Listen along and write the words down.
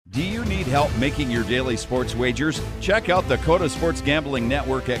Do you need help making your daily sports wagers? Check out the Coda Sports Gambling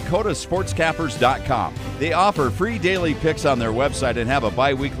Network at codasportscappers.com. They offer free daily picks on their website and have a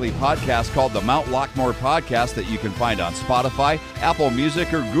bi-weekly podcast called the Mount Lockmore Podcast that you can find on Spotify, Apple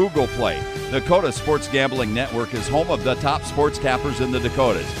Music, or Google Play. The Coda Sports Gambling Network is home of the top sports cappers in the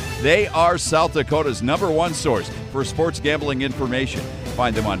Dakotas. They are South Dakota's #1 source for sports gambling information.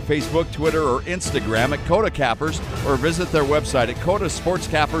 Find them on Facebook, Twitter, or Instagram at Coda Cappers, or visit their website at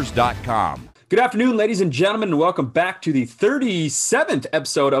codasportscappers.com. Good afternoon, ladies and gentlemen, and welcome back to the 37th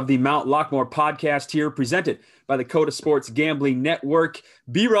episode of the Mount Lockmore Podcast here, presented by the Coda Sports Gambling Network.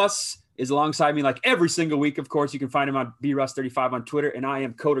 Bruss is alongside me like every single week. Of course, you can find him on Bruss35 on Twitter, and I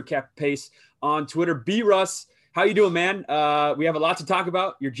am Coda Cap Pace on Twitter. Bruss, how you doing, man? We have a lot to talk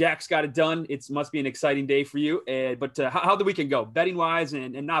about. Your Jacks got it done. It must be an exciting day for you. But how'd the weekend go? Betting-wise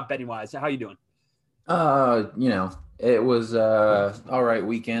and not betting-wise. How you doing? It was all right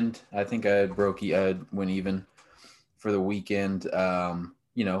weekend. I think I went even for the weekend.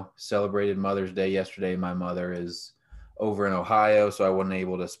 Celebrated Mother's Day yesterday. My mother is over in Ohio, so I wasn't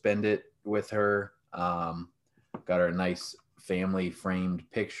able to spend it with her. Got her a nice family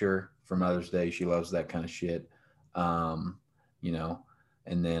framed picture for Mother's Day. She loves that kind of shit. And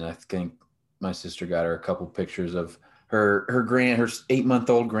then I think my sister got her a couple pictures of her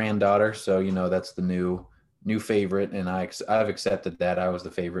 8-month-old granddaughter. So, that's the new favorite. And I've accepted that. I was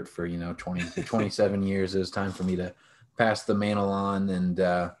the favorite for, 27 years. It was time for me to pass the mantle on. And,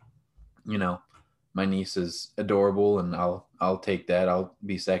 my niece is adorable and I'll take that. I'll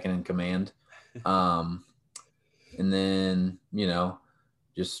be second in command. And then,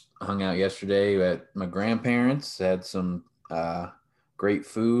 just hung out yesterday at my grandparents, had some great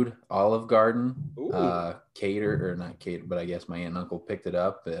food, Olive Garden, not catered, but I guess my aunt and uncle picked it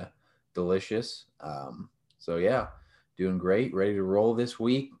up. Delicious. Doing great, ready to roll this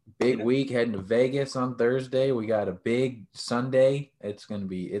week. Big week, heading to Vegas on Thursday. We got a big Sunday. It's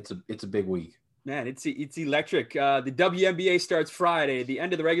a big week. Man, it's electric. The WNBA starts Friday, the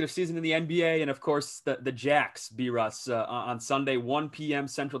end of the regular season in the NBA, and of course the Jacks Bruss on Sunday, 1 p.m.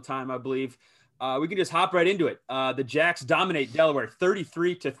 Central Time, I believe. We can just hop right into it. The Jacks dominate Delaware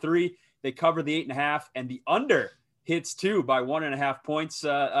 33-3. They cover the 8.5, and the under hits 2 by 1.5 points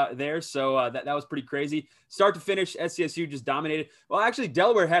there. So that was pretty crazy. Start to finish, SCSU just dominated. Well, actually,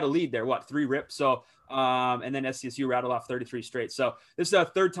 Delaware had a lead there. 3 rips? So. And then SCSU rattled off 33 straight. So this is our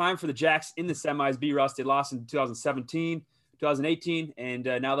third time for the Jacks in the semis. Bruss, they lost in 2017, 2018, and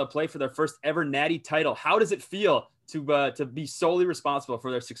now they'll play for their first ever Natty title. How does it feel to be solely responsible for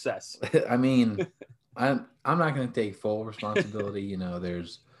their success? I mean, I'm not going to take full responsibility.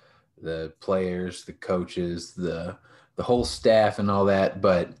 There's the players, the coaches, the whole staff and all that.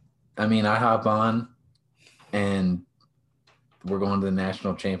 But, I mean, I hop on and we're going to the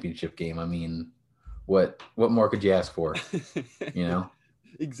national championship game. I mean, what more could you ask for?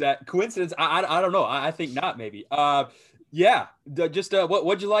 Exact coincidence. I don't know. I think not. Maybe. What'd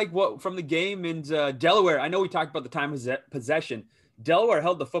you like from the game? And Delaware. I know we talked about the time of possession. Delaware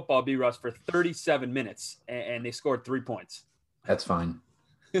held the football, Bruss, for 37 minutes, and they scored 3 points. That's fine.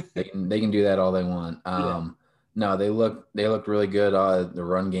 They can do that all they want. No, they looked really good. The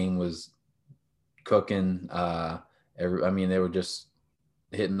run game was cooking. They were just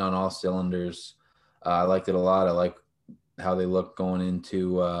hitting on all cylinders. I liked it a lot. I like how they look going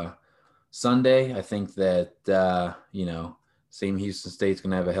into Sunday. I think that, Sam Houston State's going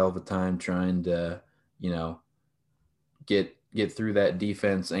to have a hell of a time trying to, get through that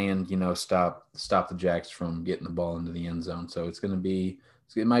defense and, stop the Jacks from getting the ball into the end zone. So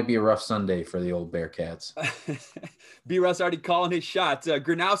it might be a rough Sunday for the old Bearcats. Bruss already calling his shot.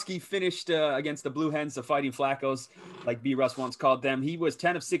 Gronowski finished against the Blue Hens, the Fighting Flaccos, like Bruss once called them. He was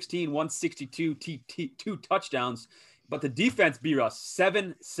 10 of 16, 162, 2 touchdowns. But the defense, Bruss,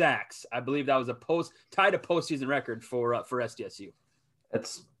 7 sacks. I believe that was tied a postseason record for SDSU.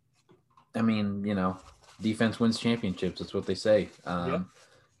 Defense wins championships. That's what they say. You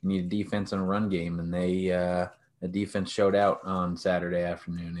need a defense and a run game, and the defense showed out on Saturday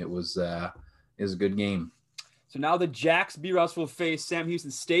afternoon. It was a good game. So now the Jacks, Bruss, will face Sam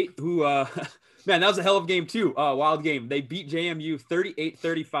Houston State, who, man, that was a hell of a game too. Wild game. They beat JMU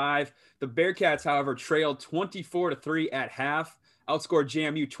 38-35. The Bearcats, however, trailed 24-3 at half, outscored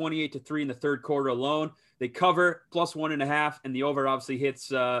JMU 28-3 in the third quarter alone. They cover plus 1.5, and the over obviously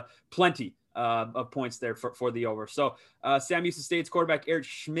hits plenty of points there for the over. So Sam Houston State's quarterback Eric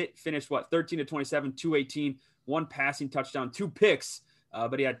Schmidt finished 13-27, 218, 1 passing touchdown, 2 picks.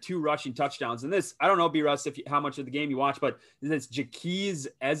 but he had 2 rushing touchdowns. And this, I don't know, B-Russ, how much of the game you watch, but this Jaquiz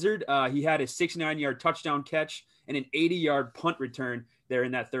Ezzard, he had a 69-yard touchdown catch and an 80-yard punt return there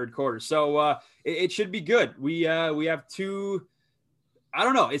in that third quarter. So it should be good. We have 2. I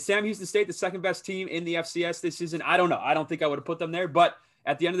don't know. Is Sam Houston State the second best team in the FCS this season? I don't know. I don't think I would have put them there, but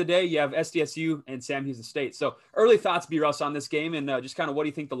at the end of the day, you have SDSU and Sam Houston State. So early thoughts, B-Russ, on this game, and just kind of what do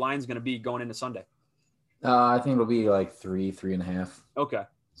you think the line's going to be going into Sunday? I think it'll be like 3.5. Okay.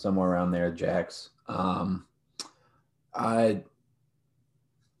 Somewhere around there, Jacks. I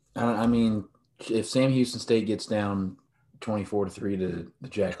mean, if Sam Houston State gets down 24-3 to the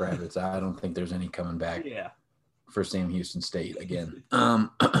Jackrabbits, I don't think there's any coming back. Yeah. For Sam Houston State again.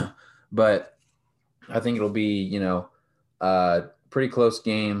 But I think it'll be, pretty close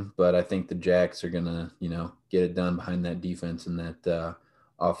game, but I think the Jacks are going to, get it done behind that defense, and that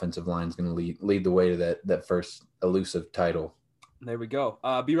offensive line is going to lead the way to that first elusive title. There we go.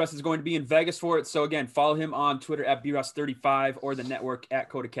 B-Russ is going to be in Vegas for it. So again, follow him on Twitter at BRuss35 or the network at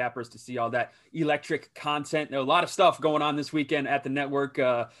Coda Cappers to see all that electric content. There's a lot of stuff going on this weekend at the network.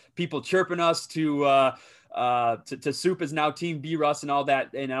 People chirping us to Soup is now Team B-Russ and all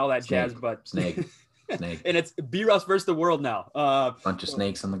that jazz. But Snake. And it's B-Russ versus the world now. Bunch of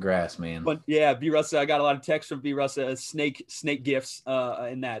snakes on the grass, man. But yeah, B-Russ, I got a lot of texts from B-Russ, snake gifts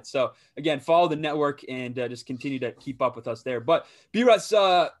in that. So again, follow the network and just continue to keep up with us there. But B-Russ,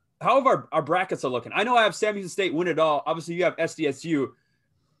 how have our brackets are looking? I know I have Sam Houston State win it all. Obviously, you have SDSU.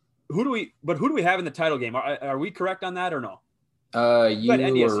 Who do we have in the title game? Are we correct on that or no? You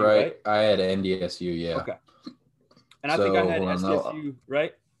NDSU, were right. I had NDSU, yeah. Okay. And I think I had SDSU,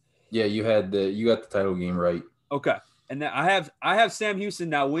 right? Yeah, you got the title game right. Okay. And then I have Sam Houston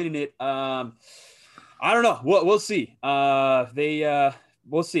now winning it. I don't know. We'll see.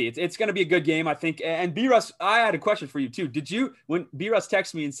 We'll see. It's going to be a good game, I think. And B-Russ, I had a question for you too. When B-Russ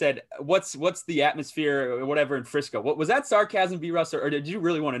texted me and said, what's the atmosphere or whatever in Frisco? Was that sarcasm, B-Russ, or did you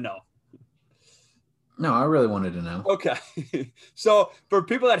really want to know? No, I really wanted to know. Okay. So for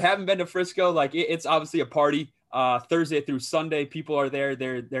people that haven't been to Frisco, like it's obviously a party. Thursday through Sunday, people are there.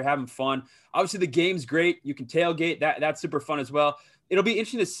 They're having fun. Obviously, the game's great. You can tailgate. That's super fun as well. It'll be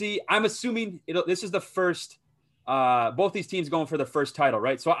interesting to see. I'm assuming this is the first. Both these teams going for the first title,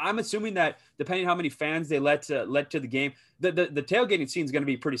 right? So I'm assuming that depending on how many fans they let to the game, the tailgating scene is going to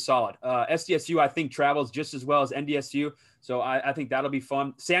be pretty solid. SDSU, I think, travels just as well as NDSU, so I think that'll be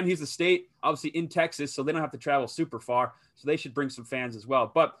fun. Sam Houston State, obviously in Texas, so they don't have to travel super far, so they should bring some fans as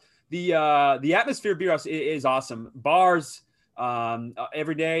well. But the atmosphere, B-Russ, is awesome. Bars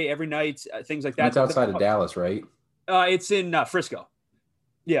every day, every night, things like that. It's outside of Dallas, right? It's in Frisco.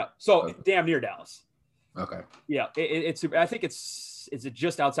 Yeah, so Okay. Damn near Dallas. Okay. Yeah, it's. I think it's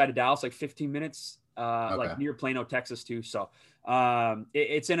just outside of Dallas, like 15 minutes, Okay. like near Plano, Texas, too. So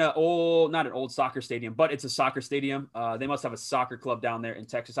it's in not an old soccer stadium, but it's a soccer stadium. They must have a soccer club down there in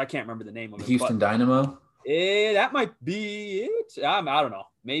Texas. I can't remember the name of it. Houston Dynamo. That might be it. I don't know.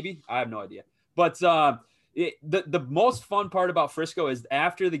 Maybe. I have no idea. But the most fun part about Frisco is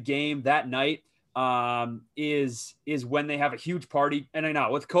after the game that night is when they have a huge party. And I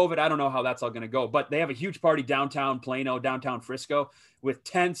know with COVID, I don't know how that's all going to go, but they have a huge party downtown Plano, downtown Frisco with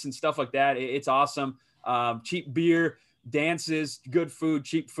tents and stuff like that. It's awesome. Cheap beer, dances, good food,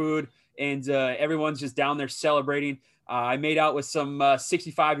 cheap food. And everyone's just down there celebrating. I made out with some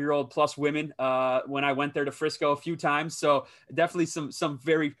 65-year-old plus women when I went there to Frisco a few times. So definitely some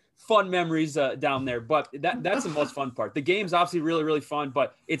very fun memories down there. But that's the most fun part. The game's obviously really, really fun,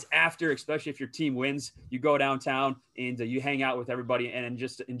 but it's after, especially if your team wins, you go downtown and you hang out with everybody and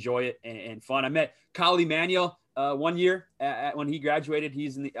just enjoy it and fun. I met Kyle Emanuel 1 year when he graduated.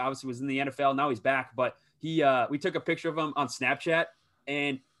 He's obviously was in the NFL. Now he's back, but we took a picture of him on Snapchat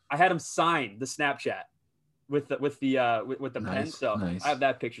and I had him sign the Snapchat with the pen. Nice, So nice. I have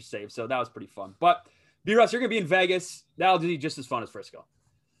that picture saved. So that was pretty fun. But B-Russ, you're going to be in Vegas. That'll be just as fun as Frisco.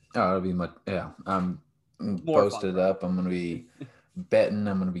 Oh, it'll be much. Yeah, I'm More posted fun, up. I'm gonna be betting.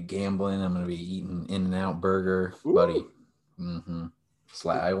 I'm gonna be gambling. I'm gonna be eating In-N-Out burger, Ooh. buddy. Mm-hmm.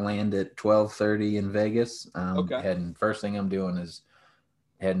 I land at 12:30 in Vegas. Okay. Heading. First thing I'm doing is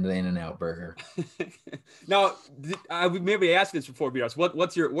heading to the In-N-Out burger. Now, maybe I asked this before, B-Russ.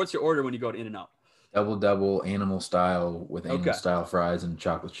 What's your order when you go to In-N-Out? Double animal style with animal Okay. style fries and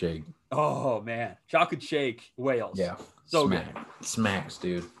chocolate shake. Oh man, chocolate shake whales. Yeah, So smacks,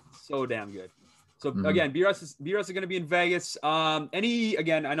 dude. So damn good. So Mhm. again, B-Russ is going to be in Vegas.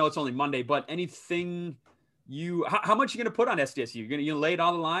 Again, I know it's only Monday, but anything how much are you going to put on SDSU? You gonna lay it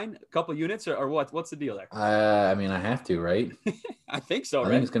on the line, a couple of units, or what? What's the deal there? I mean, I have to, right? I think so, I right?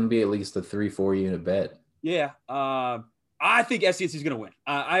 think it's gonna be at least a 3-4 unit bet. Yeah. I think SDSU is going to win.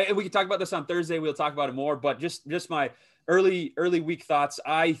 We can talk about this on Thursday. We'll talk about it more, but just my early week thoughts.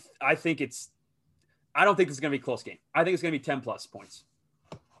 I don't think it's going to be a close game. I think it's going to be 10 plus points.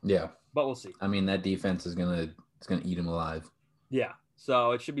 Yeah, but we'll see. I mean, that defense is going to eat them alive. Yeah.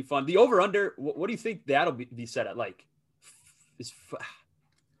 So it should be fun. The over under, what do you think that'll be set at? Like, it's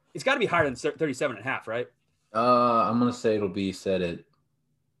got to be higher than 37.5, right? I'm going to say it'll be set at,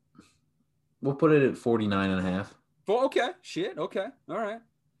 we'll put it at 49.5. Okay. Shit. Okay. All right.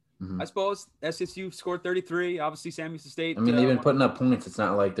 Mm-hmm. I suppose SSU scored 33. Obviously, Sam Houston State. I mean, they've been putting up points. It's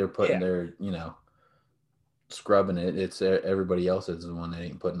not like they're putting their, scrubbing it. It's everybody else is the one that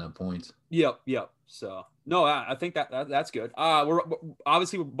ain't putting up points. Yep. So no, I think that's good. We're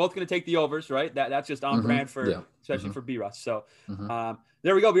both going to take the overs, right? That's just on brand for especially for B-Russ. So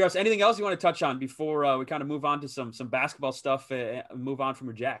there we go, B-Russ. Anything else you want to touch on before we kind of move on to some basketball stuff? Move on from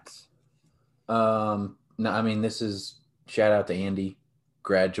your Jacks. No, I mean, this is shout out to Andy,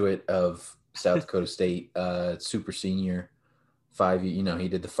 graduate of South Dakota State, super senior, 5 year. He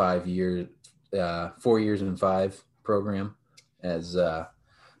did the 5 year, 4 years and 5 program, as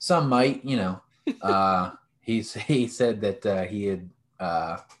some might. He said that he had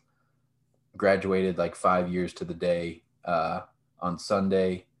graduated like 5 years to the day on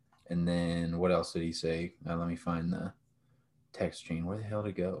Sunday, and then what else did he say? Let me find the text chain. Where the hell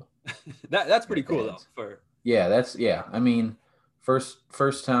did it go? That's pretty cool though. I mean,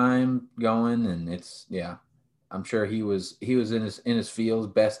 first time going, and it's I'm sure he was in his fields.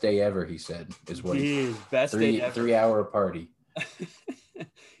 Best day ever, he said, is what best day ever. 3 hour party.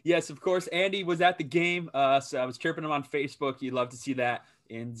 Yes, of course. Andy was at the game, so I was chirping him on Facebook. You'd love to see that.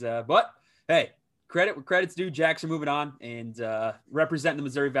 And but hey, credit where credit's due. Jacks are moving on and representing the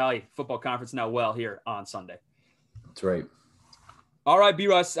Missouri Valley Football Conference now well here on Sunday. That's right. All right,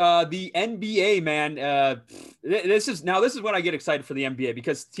 B-Russ, the NBA, man. This is when I get excited for the NBA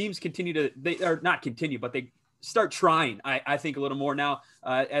because teams they start trying, I think, a little more now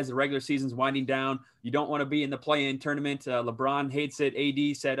as the regular season's winding down. You don't want to be in the play-in tournament. LeBron hates it.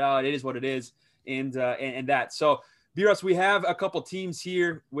 AD said, it is what it is, and that. So, B-Russ, we have a couple teams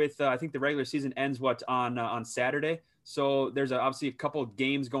here with, I think the regular season ends on Saturday. So there's obviously a couple of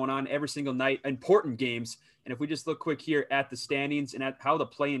games going on every single night, important games. And if we just look quick here at the standings and at how the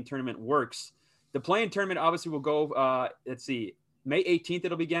play-in tournament works, the play-in tournament obviously will go, May 18th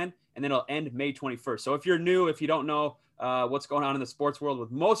it'll begin, and then it'll end May 21st. So if you're new, if you don't know what's going on in the sports world,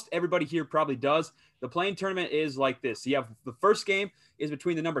 with most everybody here probably does, the play-in tournament is like this. You have the first game is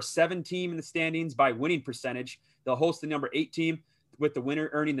between the number 7 team in the standings by winning percentage. They'll host the number 8 team, with the winner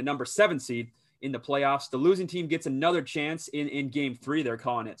earning the number 7 seed in the playoffs. The losing team gets another chance in game 3, they're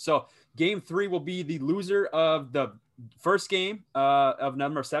calling it. So game 3 will be the loser of the first game of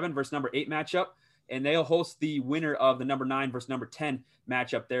number 7 versus number 8 matchup. And they'll host the winner of the number 9 versus number 10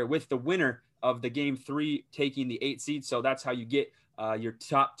 matchup there, with the winner of the game 3 taking the 8 seed. So that's how you get your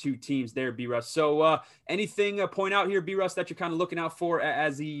top 2 teams there, B-Russ. So anything point out here, B-Russ, that you're kind of looking out for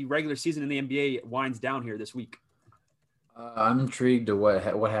as the regular season in the NBA winds down here this week? I'm intrigued to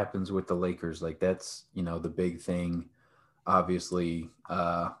what happens with the Lakers. Like, that's, the big thing. Obviously,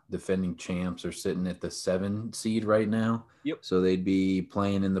 defending champs are sitting at the 7 seed right now. Yep. So they'd be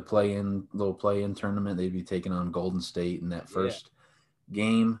playing in the little play-in tournament. They'd be taking on Golden State in that first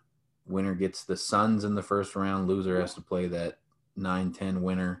game. Winner gets the Suns in the first round. Loser has to play that 9-10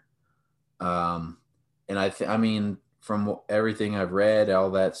 winner. And I mean, from everything I've read,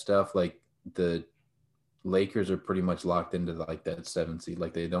 all that stuff, like, the Lakers are pretty much locked into like that 7 seed.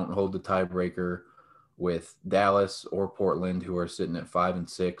 Like, they don't hold the tiebreaker with Dallas or Portland, who are sitting at 5 and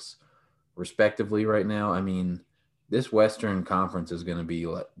 6 respectively right now. I mean, this Western Conference is going to be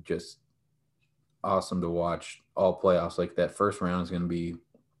like just awesome to watch all playoffs. Like, that first round is going to be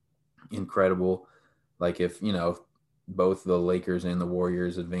incredible. Like, if both the Lakers and the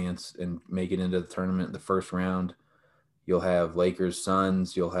Warriors advance and make it into the tournament, the first round, you'll have Lakers,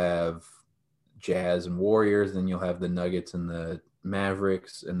 Suns, you'll have Jazz and Warriors, then you'll have the Nuggets and the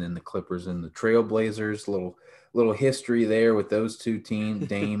Mavericks, and then the Clippers and the Trailblazers. Little history there with those 2 teams,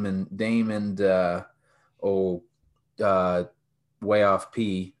 Dame and way off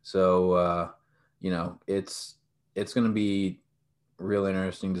P. So it's going to be real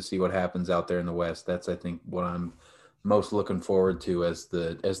interesting to see what happens out there in the West. That's, I think, what I'm most looking forward to as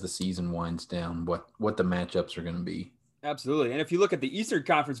the season winds down. What the matchups are going to be. Absolutely. And if you look at the Eastern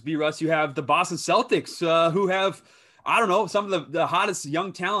Conference, B-Russ, you have the Boston Celtics, who have, I don't know, some of the hottest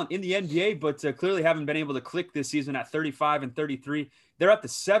young talent in the NBA, but clearly haven't been able to click this season at 35 and 33. They're at the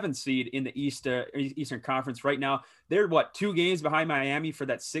 7th seed in the Eastern Conference right now. They're 2 games behind Miami for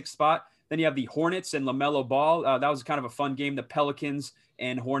that 6th spot. Then you have the Hornets and LaMelo Ball. That was kind of a fun game. The Pelicans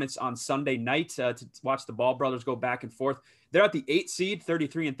and Hornets on Sunday night to watch the Ball brothers go back and forth. They're at the 8th seed,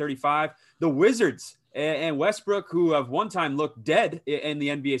 33-35. The Wizards and Westbrook, who have one time looked dead in the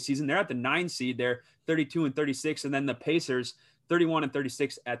NBA season, they're at the 9 seed. They're 32-36. And then the Pacers,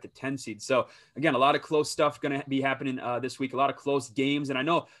 31-36 at the 10 seed. So again, a lot of close stuff going to be happening this week. A lot of close games, and I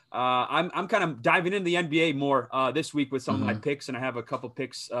know I'm kind of diving into the NBA more this week with some of my picks, and I have a couple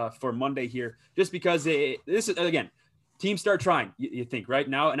picks for Monday here, just because this is, again, teams start trying. You think right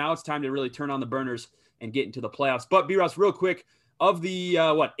now it's time to really turn on the burners and get into the playoffs. But B-Ross, real quick, of the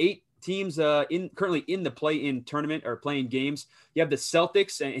 8 teams currently in the play-in tournament or playing games, you have the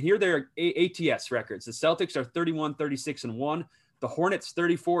Celtics, and here their ATS records. The Celtics are 31-36-1. The Hornets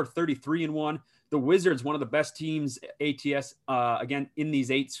 34-33-1. The Wizards, one of the best teams ATS again in these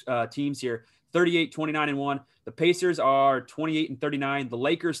 8 teams here, 38-29-1. The Pacers are 28-39. The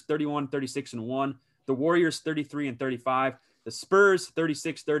Lakers 31-36-1. The Warriors 33-35. The Spurs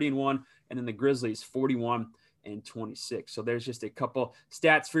 36-30-1, and then the Grizzlies 41-26. So there's just a couple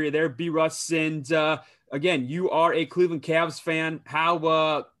stats for you there, B-Russ. And again, you are a Cleveland Cavs fan.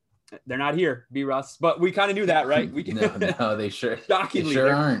 How they're not here, B-Russ, but we kind of knew that, right? No, they sure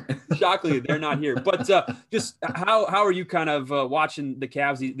aren't. Shockingly, they're not here. But just how are you kind of watching the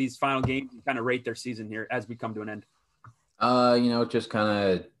Cavs these final games and kind of rate their season here as we come to an end? Just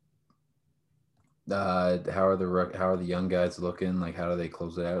kind of how are the young guys looking? Like, how do they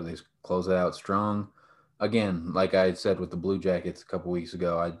close it out? They close it out strong. Again, like I said with the Blue Jackets a couple weeks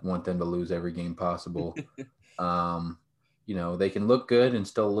ago, I want them to lose every game possible. They can look good and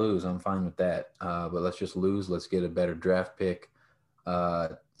still lose. I'm fine with that. But let's just lose. Let's get a better draft pick.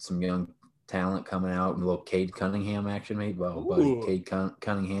 Some young talent coming out, and a little Cade Cunningham action, mate. Well, buddy, Cade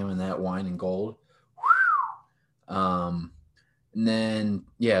Cunningham and that wine and gold. And then,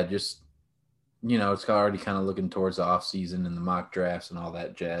 it's already kind of looking towards the offseason and the mock drafts and all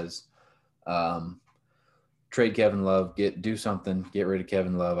that jazz. Trade Kevin Love, do something, get rid of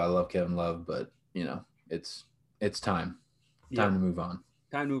Kevin Love. I love Kevin Love, but it's time. Time to move on.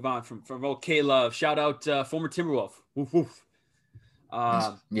 Time to move on from old K Love. Shout out former Timberwolf. Woof, woof.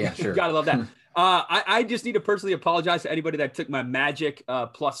 Yeah, sure. Gotta love that. I just need to personally apologize to anybody that took my Magic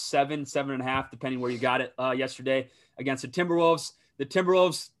plus 7.5, depending where you got it yesterday against the Timberwolves. The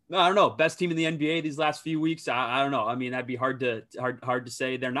Timberwolves, I don't know, best team in the NBA these last few weeks. I don't know. I mean, that'd be hard to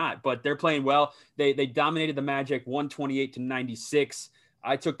say they're not, but they're playing well. They dominated the Magic 128-96.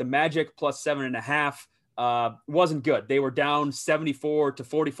 I took the Magic plus 7.5. Wasn't good. They were down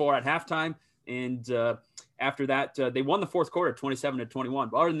 74-44 at halftime. And after that, they won the fourth quarter 27-21.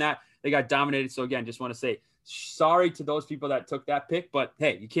 But other than that, they got dominated. So again, just want to say sorry to those people that took that pick, but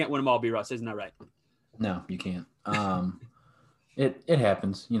hey, you can't win them all, B-Russ. Isn't that right? No, you can't. It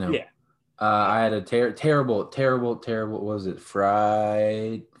happens, Yeah. I had a terrible, what was it?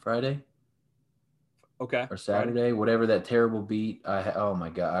 Friday? Okay. Or Saturday, Friday. Whatever that terrible beat. Oh my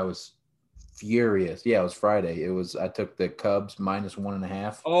God, I was furious. Yeah, it was Friday. I took the Cubs minus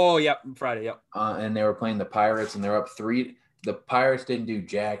 1.5. Oh, yep. Friday. Yep. And they were playing the Pirates, and they're up 3. The Pirates didn't do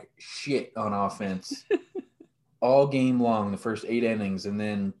jack shit on offense all game long, the first 8 innings. And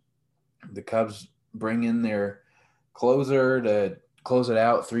then the Cubs bring in their closer to close it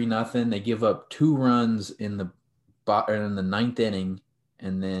out 3-0. They give up 2 runs in the 9th inning.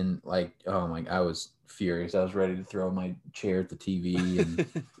 And then I was furious. I was ready to throw my chair at the TV, and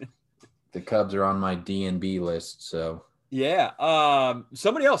the Cubs are on my DNB list. So yeah.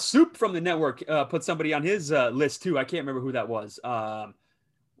 Somebody else, Soup from the network, put somebody on his list too. I can't remember who that was.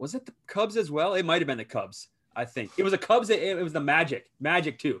 Was it the Cubs as well? It might've been the Cubs. I think it was the Cubs. It was the Magic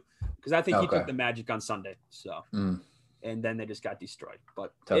too. Because I think he took the Magic on Sunday. So, and then they just got destroyed.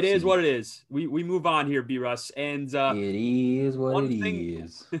 But it is what it is. We move on here, B-Russ. And it is what it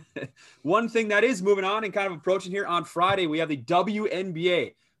is. One thing that is moving on and kind of approaching here on Friday, we have the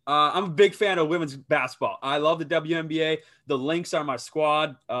WNBA. I'm a big fan of women's basketball. I love the WNBA. The Lynx are my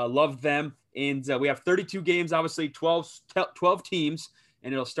squad. Love them. And we have 32 games, obviously 12 teams,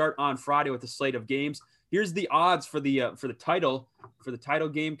 and it'll start on Friday with a slate of games. Here's the odds for the title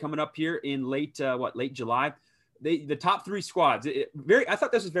game coming up here in late July. The top 3 squads. I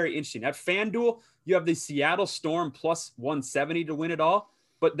thought this was very interesting. At FanDuel, you have the Seattle Storm plus 170 to win it all.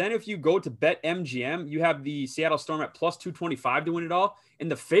 But then if you go to BetMGM, you have the Seattle Storm at plus 225 to win it all. And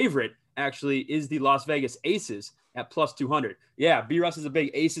the favorite actually is the Las Vegas Aces at plus 200. Yeah, B-Russ is a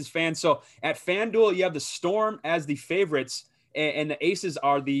big Aces fan. So at FanDuel, you have the Storm as the favorites, and the Aces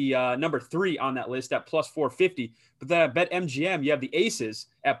are the number 3 on that list at plus 450. But then at BetMGM, you have the Aces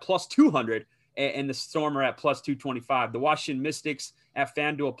at plus 200, and the Storm are at plus 225. The Washington Mystics at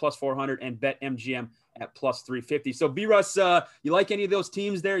FanDuel plus 400 and BetMGM at plus 350. So B-Russ, you like any of those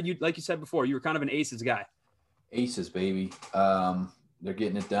teams there? You, like you said before, you were kind of an Aces guy. Aces, baby. They're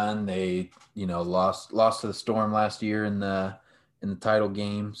getting it done. They, lost to the Storm last year in the title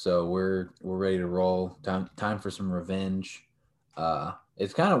game, so we're ready to roll. Time for some revenge.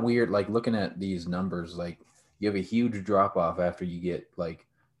 It's kind of weird, like looking at these numbers. Like you have a huge drop off after you get like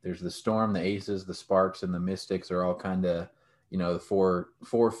there's the Storm, the Aces, the Sparks, and the Mystics are all kind of the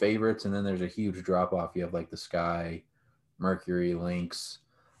four favorites, and then there's a huge drop off. You have like the Sky, Mercury, Lynx,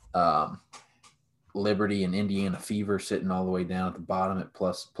 Liberty, and Indiana Fever sitting all the way down at the bottom at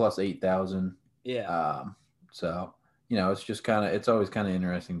plus 8,000. Yeah. So it's just it's always kind of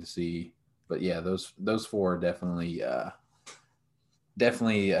interesting to see. But yeah, those four are definitely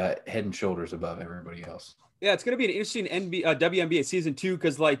head and shoulders above everybody else. Yeah, it's going to be an interesting WNBA season 2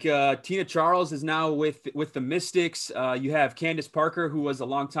 because Tina Charles is now with the Mystics. You have Candace Parker, who was a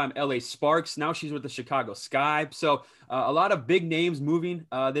longtime LA Sparks. Now she's with the Chicago Sky. So a lot of big names moving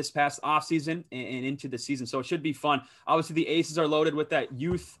this past offseason and into the season. So it should be fun. Obviously, the Aces are loaded with that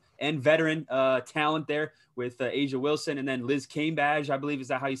youth and veteran talent there with Asia Wilson, and then Liz Cambage, I believe, is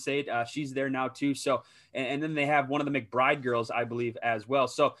that how you say it? She's there now too. So, and then they have one of the McBride girls, I believe, as well.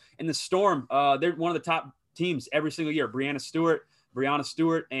 So in the Storm, they're one of the top teams every single year. Brianna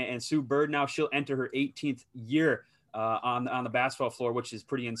Stewart, and Sue Bird. Now she'll enter her 18th year on the basketball floor, which is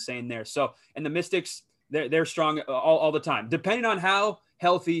pretty insane there. So, and the Mystics, they're strong all the time. Depending on how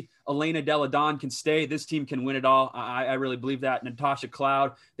healthy Elena Delle Donne can stay, this team can win it all. I really believe that. Natasha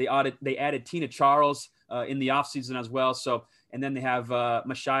Cloud, they added Tina Charles in the offseason as well. So, and then they have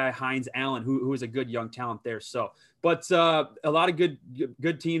Mashia Hines-Allen, who is a good young talent there. So, but a lot of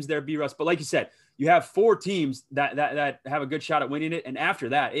good teams there, B-Russ. But like you said, you have 4 teams that have a good shot at winning it, and after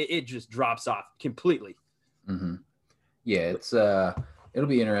that, it just drops off completely. Mm-hmm. Yeah, it's it'll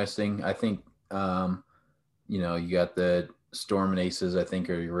be interesting. I think you got the Storm and Aces, I think,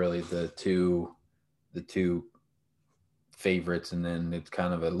 are really the two favorites, and then it's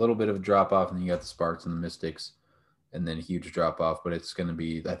kind of a little bit of a drop off, and then you got the Sparks and the Mystics, and then a huge drop off. But it's going to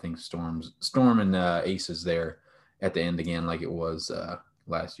be, I think, Storm and Aces there at the end again, like it was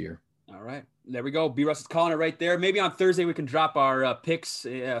last year. All right, there we go. B-Russ is calling it right there. Maybe on Thursday we can drop our picks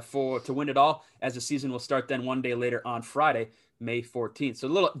to win it all, as the season will start then one day later on Friday, May 14th. So a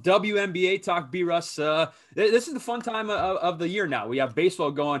little WNBA talk, B-Russ. This is the fun time of the year now. We have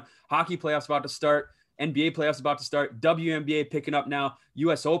baseball going, hockey playoffs about to start, NBA playoffs about to start, WNBA picking up now.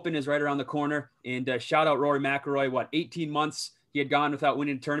 U.S. Open is right around the corner. And shout out Rory McIlroy. 18 months he had gone without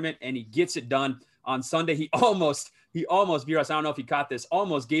winning a tournament, and he gets it done on Sunday. He almost, B-Russ, I don't know if he caught this,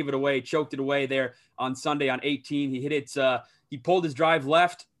 almost gave it away, choked it away there on Sunday on 18. He hit it. He pulled his drive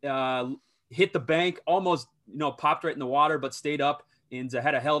left, hit the bank, almost, popped right in the water, but stayed up and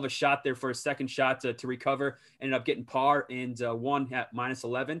had a hell of a shot there for a second shot to recover. Ended up getting par and won at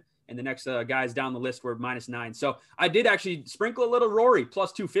 -11. And the next guys down the list were -9. So I did actually sprinkle a little Rory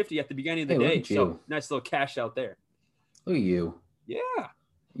plus 250 at the beginning of the day. So nice little cash out there. Look at you. Yeah.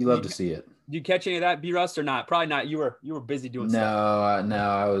 You love to see it. Did you catch any of that, B-Russ, or not? Probably not. You were busy doing stuff. No,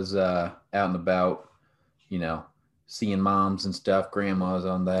 I was out and about, seeing moms and stuff. Grandma's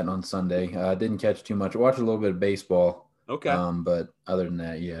on that on Sunday. Didn't catch too much. Watched a little bit of baseball. Okay. But other than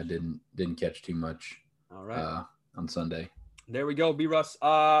that, yeah, didn't catch too much. All right. On Sunday. There we go, B-Russ.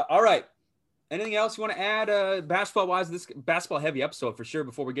 All right. Anything else you want to add basketball-wise? This basketball-heavy episode for sure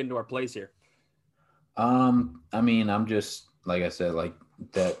before we get into our plays here. I'm just, like I said, like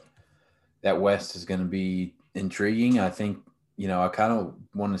that West is going to be intriguing. I think, I kind of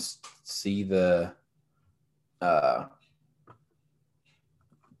want to see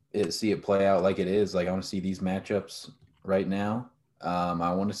see it play out like it is. Like I want to see these matchups right now.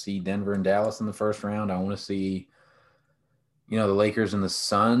 I want to see Denver and Dallas in the first round. I want to see, the Lakers and the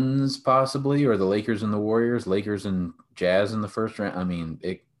Suns possibly, or the Lakers and the Warriors, Lakers and Jazz in the first round. I mean,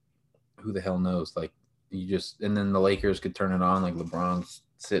 who the hell knows? Like and then the Lakers could turn it on like LeBron's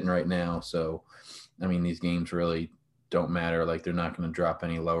sitting right now. So, I mean, these games really don't matter. Like they're not going to drop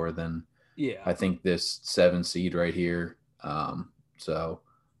any lower than, I think this 7 seed right here. So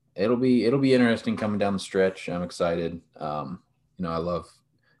it'll be interesting coming down the stretch. I'm excited. I love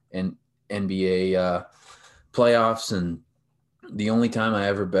NBA playoffs, and the only time I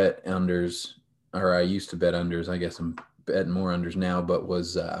ever bet unders, or I used to bet unders, I guess I'm betting more unders now, but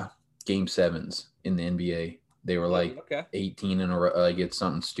was game 7s in the NBA. They were like 18 in a row. Like it's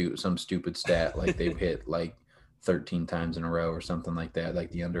some stupid stat. Like they've hit like 13 times in a row or something like that. Like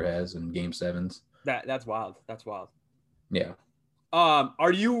the under has in game 7s. That's wild. That's wild. Yeah.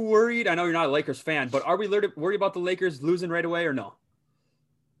 Are you worried? I know you're not a Lakers fan, but are we worried about the Lakers losing right away or no?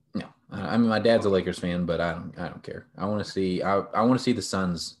 No, I mean my dad's a Lakers fan, but I don't care. I want to see the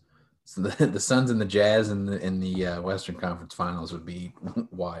Suns. So the Suns and the Jazz in the Western Conference Finals would be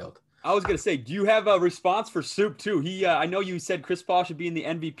wild. I was gonna say, do you have a response for Soup too? He, I know you said Chris Paul should be in the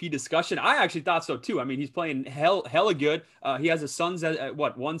MVP discussion. I actually thought so too. I mean, he's playing hella good. He has the Suns at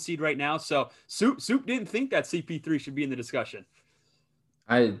what, 1 seed right now. So Soup didn't think that CP3 should be in the discussion.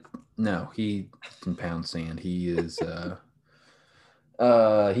 No, he can pound sand. He is he's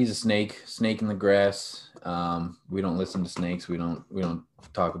a snake in the grass. We don't listen to snakes. We don't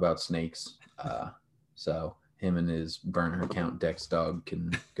talk about snakes. So him and his burner account Dex dog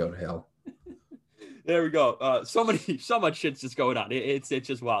can go to hell. There we go. So much shit's just going on. It's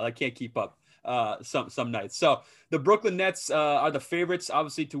just wild. I can't keep up some nights. So the Brooklyn Nets are the favorites,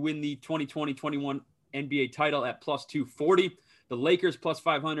 obviously, to win the 2020-21 NBA title at plus 240. The Lakers plus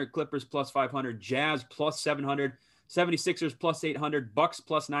 500, Clippers plus 500, Jazz plus 700, 76ers plus 800, Bucks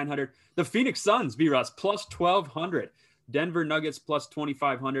plus 900. The Phoenix Suns, B-Russ, plus 1,200. Denver Nuggets plus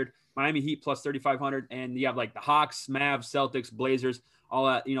 2,500. Miami Heat plus 3,500. And you have like the Hawks, Mavs, Celtics, Blazers, all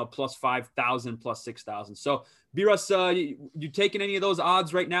at, plus 5,000, plus 6,000. So, B-Russ, you taking any of those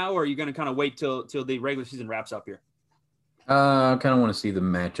odds right now, or are you going to kind of wait till the regular season wraps up here? I kind of want to see the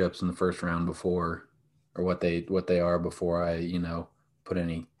matchups in the first round before, or what they are before I, put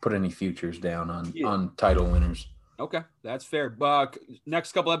any futures down on title winners. Okay, that's fair.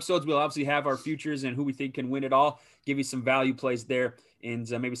 Next couple episodes, we'll obviously have our futures and who we think can win it all. Give you some value plays there and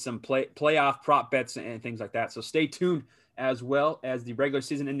maybe some playoff prop bets and things like that. So stay tuned, as well as the regular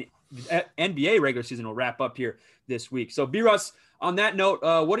season and the NBA regular season will wrap up here this week. So B-Russ, on that note,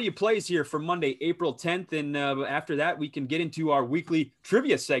 what are your plays here for Monday, April 10th? And after that, we can get into our weekly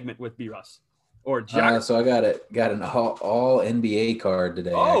trivia segment with B-Russ. Or Jack. So I got an all NBA card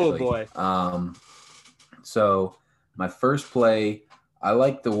today. Oh, actually. Boy. So my first play, I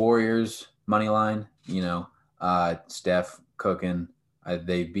like the Warriors money line. Steph cooking.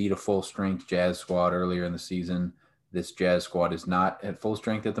 They beat a full strength Jazz squad earlier in the season. This Jazz squad is not at full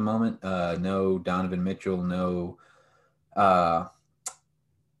strength at the moment. No Donovan Mitchell, no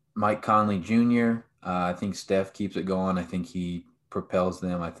Mike Conley Jr. I think Steph keeps it going. I think he propels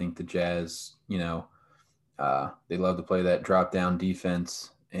them. I think the Jazz, they love to play that drop down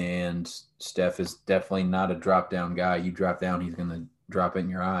defense, and Steph is definitely not a drop down guy. You drop down, he's going to drop it in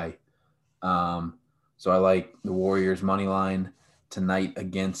your eye. So I like the Warriors money line tonight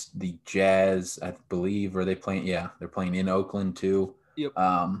against the Jazz, I believe. Are they playing? Yeah, they're playing in Oakland too. Yep.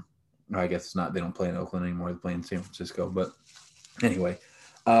 I guess it's not. They don't play in Oakland anymore. They're playing in San Francisco. But anyway,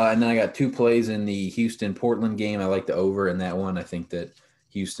 and then I got two plays in the Houston-Portland game. I like the over in that one. I think that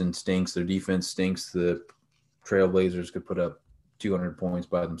Houston stinks. Their defense stinks. The Trailblazers could put up 200 points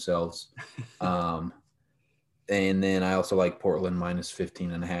by themselves. And then I also like Portland minus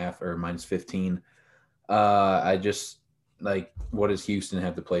 15.5 or minus 15. I just like, what does Houston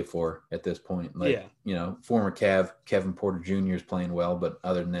have to play for at this point? Like, former Kevin Porter Jr. is playing well, but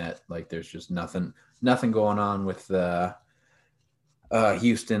other than that, like, there's just nothing going on with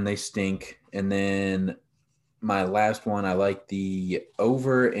Houston. They stink. And then my last one, I like the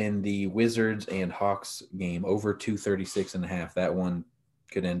over in the Wizards and Hawks game, over 236.5. That one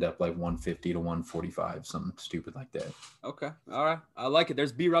could end up like 150 to 145, something stupid like that. Okay. All right. I like it.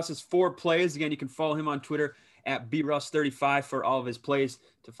 There's B-Russ's 4 plays. Again, you can follow him on Twitter at BRuss35 for all of his plays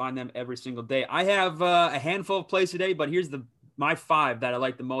to find them every single day. I have a handful of plays today, but here's my 5 that I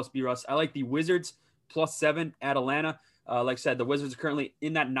like the most, B-Russ. I like the Wizards plus 7 at Atlanta. Like I said, the Wizards are currently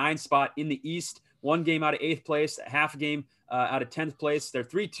in that 9 spot in the East, 1 game out of 8th place, half a game out of 10th place. They're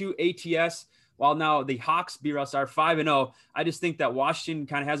 3-2 ATS. While now the Hawks, B-Russ, are 5-0. I just think that Washington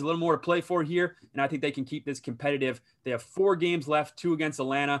kind of has a little more to play for here, and I think they can keep this competitive. They have 4 games left, 2 against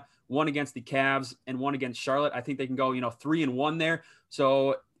Atlanta, 1 against the Cavs, and 1 against Charlotte. I think they can go, 3-1 there.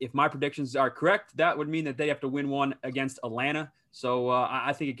 So if my predictions are correct, that would mean that they have to win 1 against Atlanta. So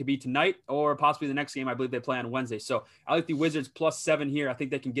I think it could be tonight or possibly the next game. I believe they play on Wednesday. So I like the Wizards plus 7 here. I think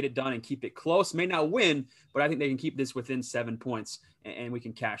they can get it done and keep it close. May not win, but I think they can keep this within 7 points, and we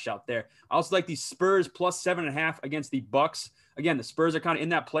can cash out there. I also like the Spurs plus 7.5 against the Bucks. Again, the Spurs are kind of in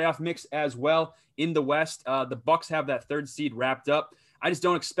that playoff mix as well in the West. The Bucks have that 3rd seed wrapped up. I just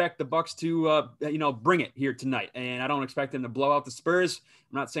don't expect the Bucks to, bring it here tonight, and I don't expect them to blow out the Spurs.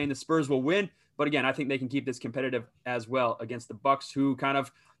 I'm not saying the Spurs will win, but again, I think they can keep this competitive as well against the Bucks, who kind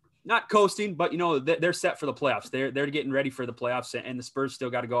of not coasting, but they're set for the playoffs. They're getting ready for the playoffs, and the Spurs still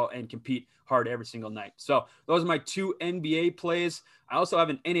got to go and compete hard every single night. So those are my 2 NBA plays. I also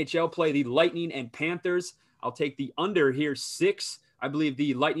have an NHL play, the Lightning and Panthers. I'll take the under here, 6. I believe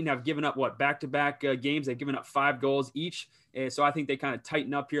the Lightning have given up back-to-back games. They've given up 5 goals each. So I think they kind of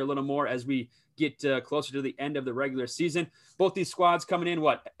tighten up here a little more as we get closer to the end of the regular season. Both these squads coming in,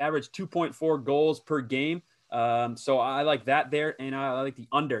 average 2.4 goals per game. So I like that there, and I like the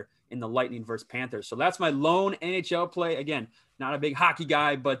under in the Lightning versus Panthers. So that's my lone NHL play. Again, not a big hockey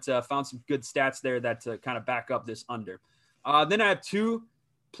guy, but found some good stats there that kind of back up this under. Then I have 2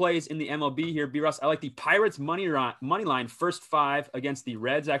 plays in the MLB here, B-Russ. I like the Pirates money line first 5 against the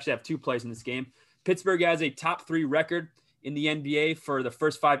Reds. I actually have 2 plays in this game. Pittsburgh has a top 3 record in the NBA for the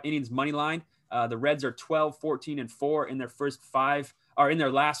first 5 innings money line. The Reds are 12, 14, and 4 in their first 5, or in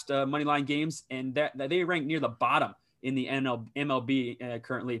their last money line games, and that they rank near the bottom in the MLB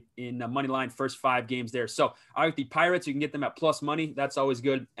currently in money line first 5 games there. So I like the Pirates. You can get them at plus money. That's always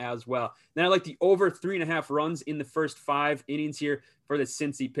good as well. Then I like the over 3.5 runs in the first 5 innings here for the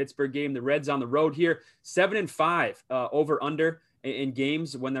Cincy-Pittsburgh game. The Reds on the road here, 7-5 over under in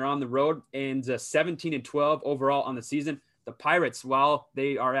games when they're on the road, and 17-12 overall on the season. The Pirates, while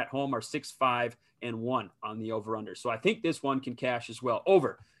they are at home, are 6-5-1 on the over-under. So I think this one can cash as well,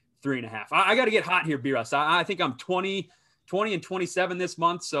 over 3.5. I got to get hot here, B-Russ. I think I'm 20 and 27 this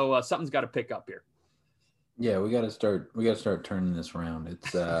month, so something's got to pick up here. Yeah, we got to start turning this around.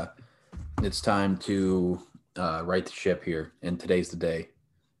 It's time to right the ship here, and today's the day.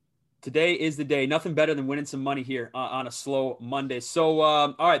 Today is the day. Nothing better than winning some money here on a slow Monday. So,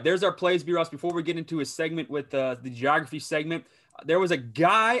 all right, there's our plays, B-Russ. Before we get into a segment with the geography segment, there was a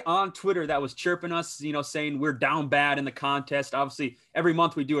guy on Twitter that was chirping us, saying we're down bad in the contest. Obviously, every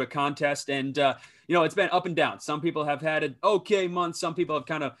month we do a contest, and, it's been up and down. Some people have had an okay month. Some people have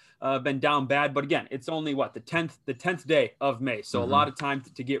kind of been down bad. But, again, it's only, the 10th day of May. So a lot of time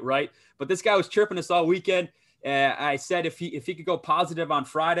to get right. But this guy was chirping us all weekend. I said if he could go positive on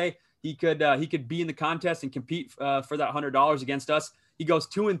Friday, he could be in the contest and compete for that $100 against us. He goes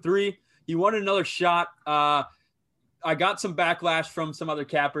 2-3. He wanted another shot. I got some backlash from some other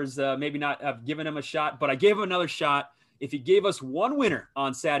cappers, maybe not have given him a shot, but I gave him another shot. If he gave us one winner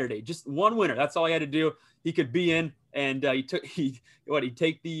on Saturday, just one winner, that's all he had to do. He could be in, and he took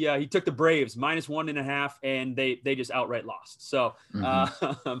the Braves -1.5, and they just outright lost. So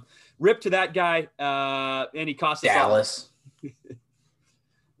rip to that guy, and he cost us Dallas.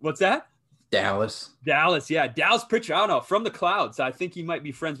 What's that? Dallas, yeah. Dallas pitcher, I don't know, from the clouds. I think he might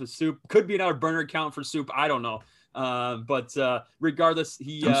be friends with Soup. Could be another burner account for Soup. I don't know. But regardless,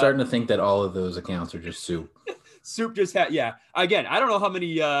 I'm starting to think that all of those accounts are just Soup. Soup just had, yeah. Again, I don't know how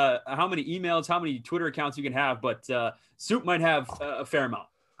many emails, how many Twitter accounts you can have, but Soup might have a fair amount.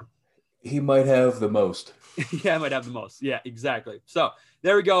 He might have the most. Yeah, I might have the most. Yeah, exactly. So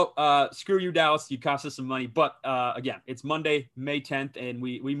there we go. Screw you, Dallas. You cost us some money. But again, it's Monday, May 10th, and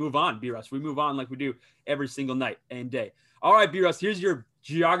we move on, B-Russ. We move on like we do every single night and day. All right, B-Russ, here's your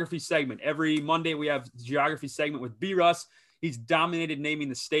geography segment. Every Monday we have geography segment with B-Russ. He's dominated naming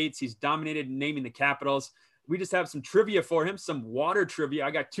the states. He's dominated naming the capitals. We just have some trivia for him, some water trivia. I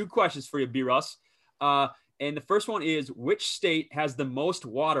got 2 questions for you, B-Russ. And the first one is, which state has the most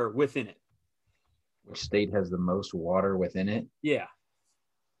water within it? Which state has the most water within it? Yeah.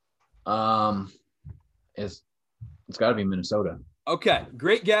 It's got to be Minnesota. Okay,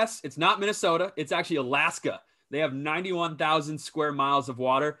 great guess. It's not Minnesota. It's actually Alaska. They have 91,000 square miles of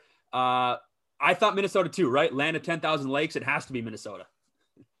water. I thought Minnesota too, right? Land of 10,000 lakes. It has to be Minnesota.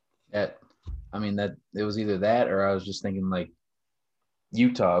 That it was either that, or I was just thinking like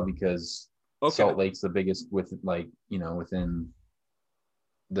Utah, because Salt Lake's the biggest within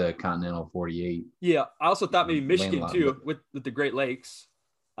the continental 48. Yeah, I also thought maybe Michigan too, with the Great Lakes.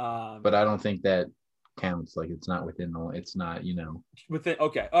 But I don't think that counts. Like, it's not within within.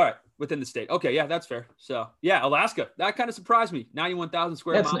 Okay, all right, within the state. Okay, yeah, that's fair. So yeah, Alaska. That kind of surprised me. 91,000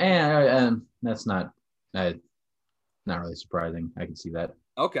 square miles. That's not really surprising. I can see that.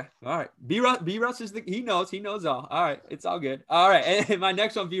 Okay, all right. B-Russ is he knows all. All right, it's all good. All right, and my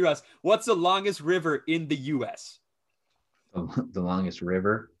next one, B-Russ. What's the longest river in the U.S.? The longest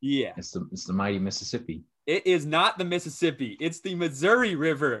river? Yeah. It's the mighty Mississippi. It is not the Mississippi. It's the Missouri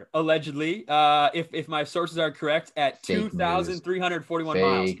River, allegedly, if my sources are correct, at 2,341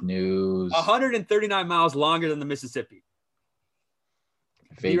 miles. Fake news. 139 miles longer than the Mississippi.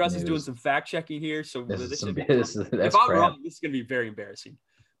 B-Russ is doing some fact checking here, so if I'm wrong, this is going to be very embarrassing.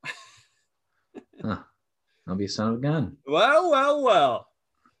 I'll be a son of a gun. Well.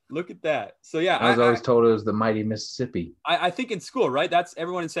 Look at that. So yeah, I was always told it was the mighty Mississippi. I think in school, right? That's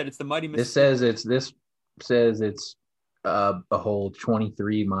everyone said it's the mighty Mississippi. This says it's a whole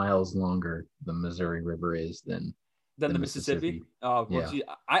 23 miles longer the Missouri River is than than the Mississippi. Oh, well, yeah. Gee,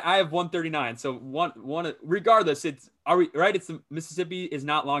 I have 139. So one regardless, it's right? It's the Mississippi is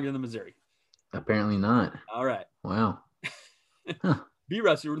not longer than the Missouri. Apparently not. All right. Wow. Huh.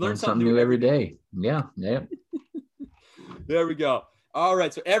 B-Russ, you learn something new every day. Yeah. There we go. All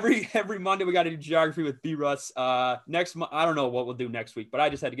right. So every Monday we got to do geography with B-Russ. Next month, I don't know what we'll do next week, but I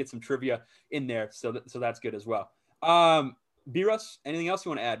just had to get some trivia in there, so that's good as well. B-Russ, anything else you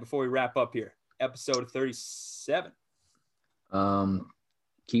want to add before we wrap up here? Episode 37.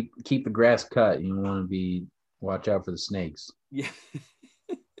 Keep the grass cut. You want to watch out for the snakes. Yeah.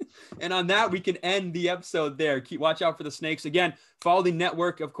 And on that, we can end the episode there. Watch out for the snakes. Again, follow the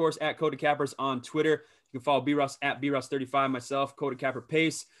network, of course, at Coda Cappers on Twitter. You can follow B-Russ at B-Russ35, myself, Coda Capper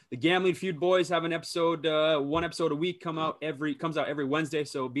Pace. The Gambling Feud boys have an episode, one episode a week comes out every Wednesday,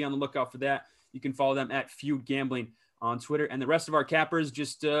 so be on the lookout for that. You can follow them at Feud Gambling on Twitter. And the rest of our cappers,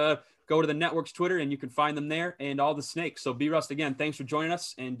 just go to the network's Twitter, and you can find them there and all the snakes. So B-Russ, again, thanks for joining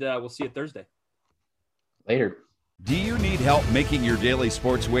us, and we'll see you Thursday. Later. Do you need help making your daily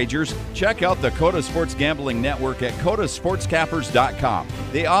sports wagers? Check out the Coda Sports Gambling Network at codasportscappers.com.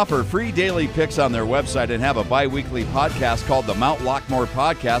 They offer free daily picks on their website and have a bi-weekly podcast called the Mount Lockmore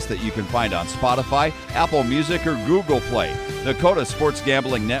Podcast that you can find on Spotify, Apple Music, or Google Play. The Coda Sports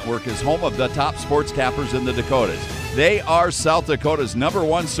Gambling Network is home of the top sports cappers in the Dakotas. They are South Dakota's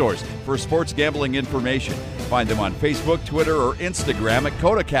 #1 source for sports gambling information. Find them on Facebook, Twitter, or Instagram at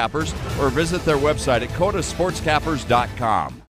Coda Cappers, or visit their website at codasportscappers.com.